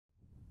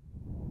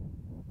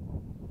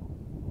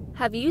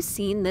Have you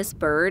seen this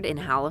bird in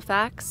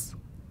Halifax?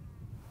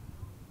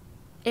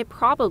 It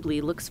probably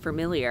looks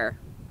familiar.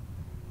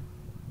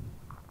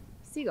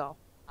 Seagull.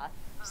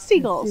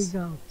 Seagulls.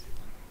 Seagulls.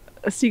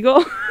 A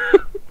seagull?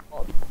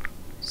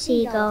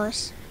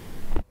 Seagulls.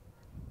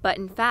 But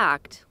in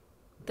fact,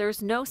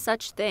 there's no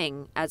such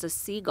thing as a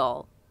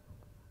seagull.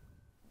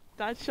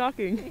 That's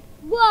shocking.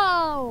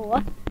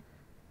 Whoa!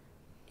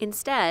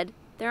 Instead,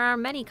 there are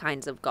many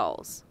kinds of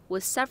gulls,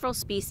 with several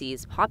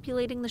species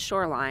populating the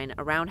shoreline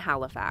around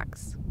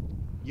Halifax.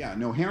 Yeah,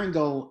 no, herring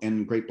gull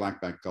and great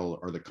blackback gull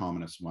are the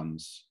commonest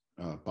ones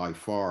by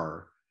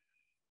far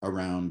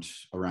around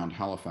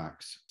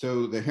Halifax.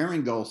 So the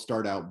herring gulls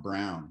start out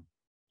brown.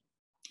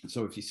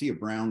 So if you see a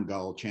brown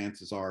gull,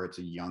 chances are it's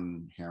a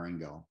young herring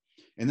gull.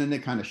 And then they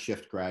kind of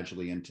shift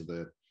gradually into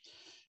the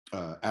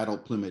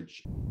adult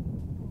plumage.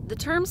 The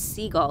term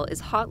seagull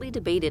is hotly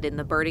debated in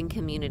the birding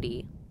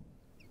community.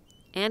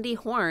 Andy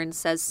Horn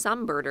says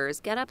some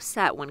birders get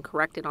upset when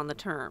corrected on the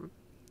term.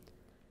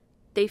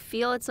 They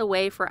feel it's a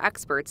way for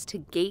experts to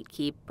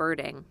gatekeep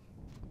birding.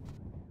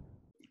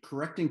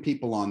 Correcting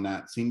people on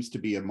that seems to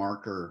be a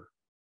marker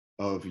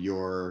of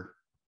your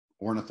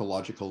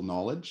ornithological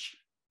knowledge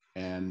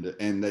and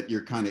that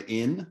you're kind of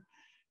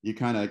you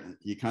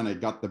kind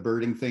of got the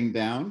birding thing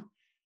down.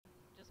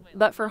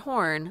 But for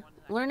Horn,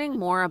 learning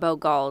more about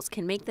gulls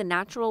can make the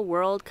natural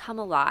world come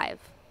alive.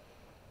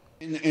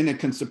 And it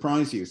can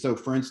surprise you. So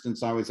for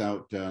instance, I was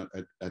out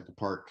at the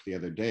park the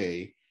other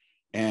day,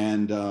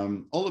 and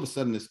all of a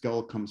sudden this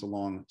gull comes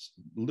along,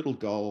 little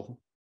gull,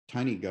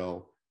 tiny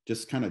gull,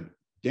 just kind of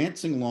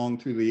dancing along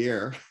through the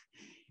air.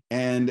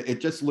 And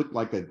it just looked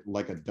like a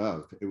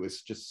dove. It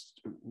was just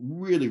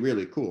really,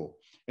 really cool.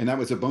 And that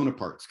was a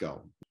Bonaparte's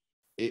gull.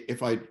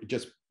 If I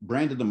just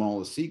branded them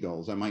all as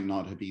seagulls, I might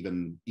not have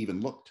even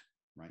looked,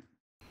 right?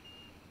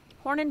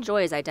 Horn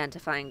enjoys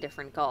identifying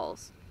different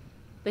gulls,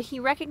 but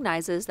he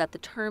recognizes that the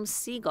term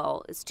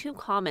seagull is too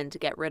common to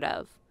get rid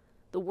of.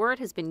 The word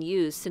has been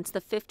used since the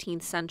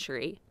 15th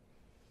century.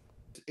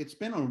 It's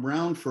been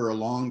around for a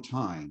long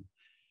time.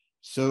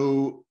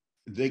 So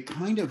they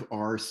kind of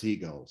are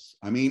seagulls.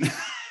 I mean,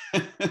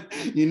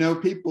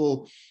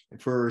 people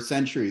for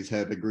centuries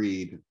have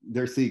agreed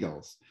they're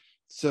seagulls.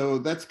 So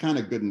that's kind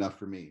of good enough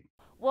for me.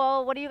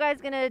 Well, what are you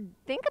guys gonna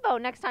think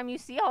about next time you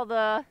see all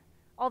the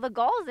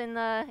gulls in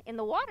the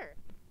water?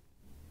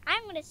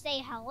 I'm gonna say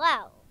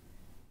hello.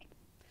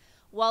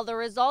 Well, the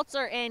results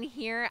are in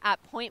here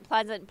at Point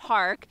Pleasant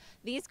Park.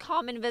 These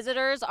common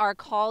visitors are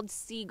called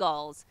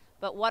seagulls.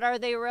 But what are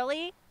they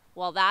really?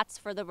 Well, that's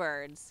for the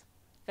birds.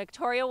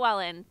 Victoria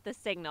Wellen, The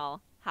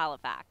Signal,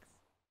 Halifax.